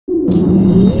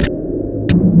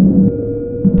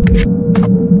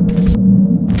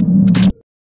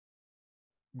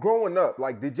Growing up,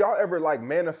 like, did y'all ever like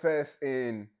manifest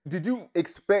in? Did you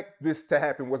expect this to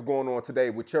happen? What's going on today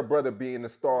with your brother being a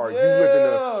star? You live in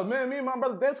a Yeah, man, me and my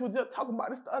brother Dex was just talking about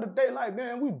this the other day. Like,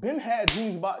 man, we been had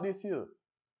dreams about this here.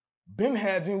 Been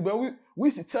had dreams, but we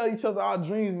used to tell each other our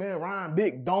dreams, man, rhyme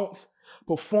big don'ts,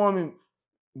 performing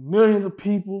millions of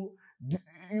people.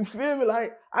 You feel me?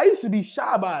 Like, I used to be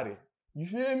shy about it. You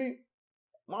feel me?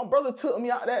 My brother took me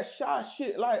out that shy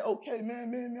shit. Like, okay,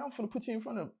 man, I'm finna put you in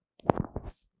front of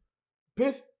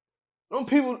bitch. Them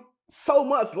people so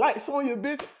much lights on you,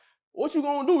 bitch. What you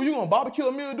gonna do? You gonna barbecue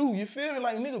a meal, dude? You feel me?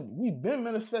 Like, nigga, we been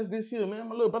manifest this year, man.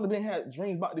 My little brother been had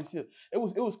dreams about this year. It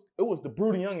was the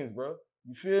Broody Youngins, bro.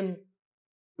 You feel me?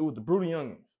 It was the Broody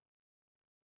Youngins.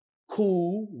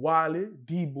 Cool, Wiley,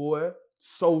 D-Boy,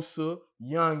 Sosa,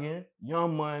 Youngin,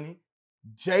 Young Money,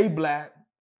 J Black.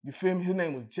 You feel me? His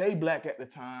name was J Black at the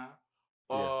time.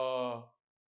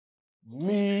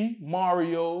 Me,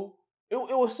 Mario. It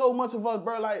was so much of us,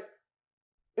 bro. Like,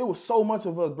 it was so much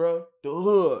of us, bro. The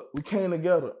hood, we came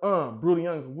together. Broody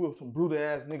Youngins, we were some brutal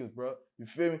ass niggas, bro. You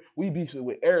feel me? We beefed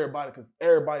with everybody because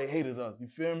everybody hated us. You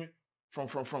feel me?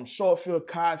 From Shortfield,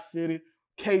 Kai City,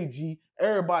 KG,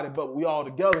 everybody, but we all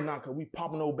together now because we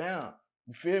popping no bound.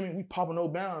 You feel me? We popping no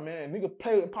bound, man. Nigga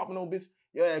play with popping no bitch.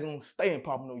 Your ass gonna stay in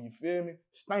popping no, you feel me?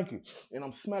 Stank it. And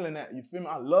I'm smelling that, you feel me?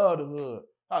 I love the hood.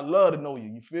 I love to know you,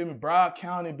 you feel me? Broward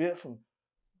County, bitch, from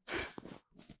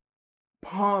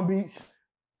Palm Beach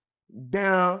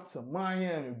down to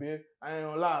Miami, bitch. I ain't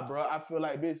gonna lie, bro. I feel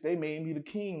like, bitch, they made me the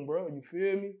king, bro. You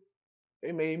feel me?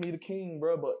 They made me the king,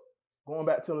 bro. But going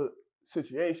back to the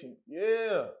situation,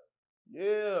 yeah,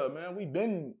 man. We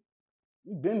been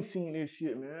seeing this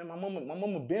shit, man. My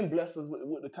mama been blessed us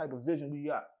with the type of vision we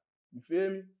got. You feel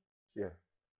me? yeah.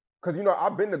 Cause you know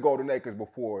I've been to Golden Acres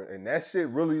before, and that shit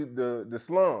really the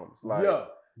slums. Like, yeah.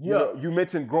 You know, you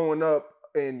mentioned growing up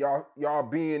and y'all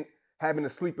being having to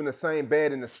sleep in the same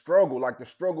bed and the struggle. Like, the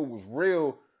struggle was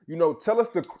real. You know, tell us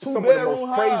some of the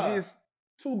most craziest.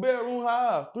 2-bedroom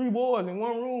house, 3 boys in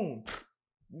 1 room.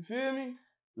 You feel me?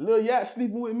 Lil Yak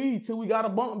sleeping with me till we got a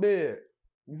bunk bed.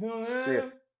 You feel what I'm saying? Yeah.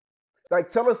 Like,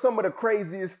 tell us some of the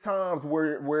craziest times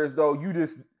where as though you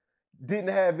just didn't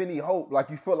have any hope.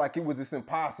 Like, you felt like it was just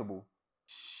impossible.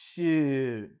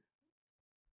 Shit.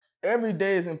 Every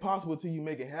day is impossible till you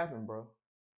make it happen, bro.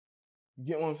 You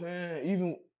get what I'm saying?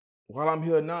 Even while I'm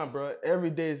here now, bro, every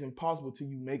day is impossible till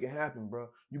you make it happen, bro.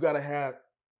 You gotta have,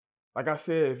 like I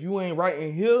said, if you ain't right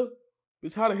in here,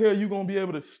 bitch, how the hell you gonna be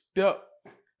able to step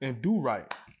and do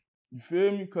right? You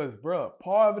feel me? Because, bro,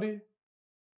 poverty,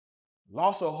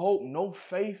 loss of hope, no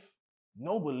faith,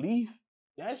 no belief,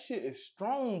 that shit is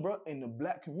strong, bro, in the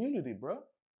black community, bro.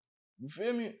 You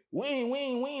feel me? We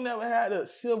ain't never had a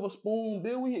silver spoon,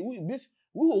 bitch. We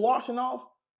were washing off,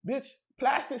 bitch,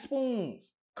 plastic spoons,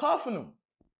 cuffing them.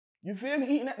 You feel me?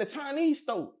 Eating at the Chinese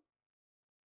store.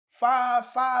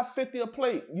 $5.50 a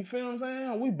plate. You feel what I'm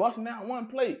saying? We busting out 1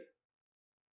 plate.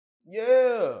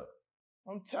 Yeah.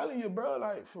 I'm telling you, bro,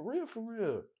 like, for real.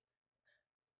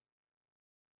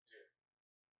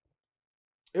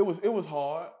 It was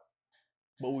hard,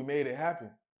 but we made it happen.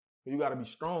 You gotta be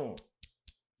strong.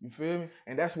 You feel me?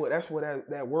 And that's where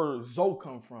that word Zoe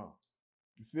come from.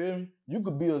 You feel me? You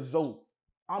could be a Zoe.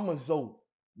 I'm a Zoe.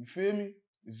 You feel me?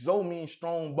 Zoe means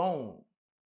strong bone.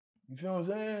 You feel what I'm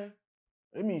saying?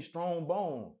 It means strong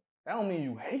bone. That don't mean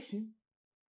you Haitian.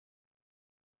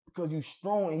 Because you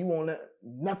strong and you won't let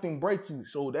nothing break you.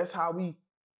 So that's how we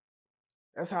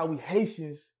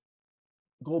Haitians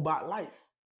go about life.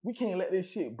 We can't let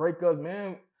this shit break us,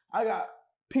 man. I got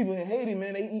people in Haiti,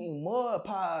 man, they eating mud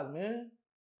pies, man.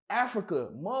 Africa,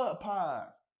 mud pies.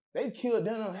 They killed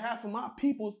down half of my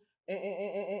peoples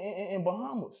in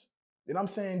Bahamas. And I'm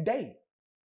saying they.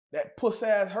 That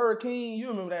puss-ass hurricane, you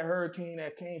remember that hurricane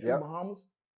that came through Bahamas?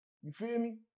 You feel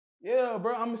me? Yeah,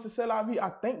 bro, I'm Mr. C'est La Vie. I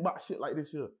think about shit like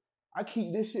this here. I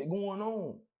keep this shit going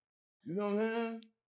on. You know what I'm saying?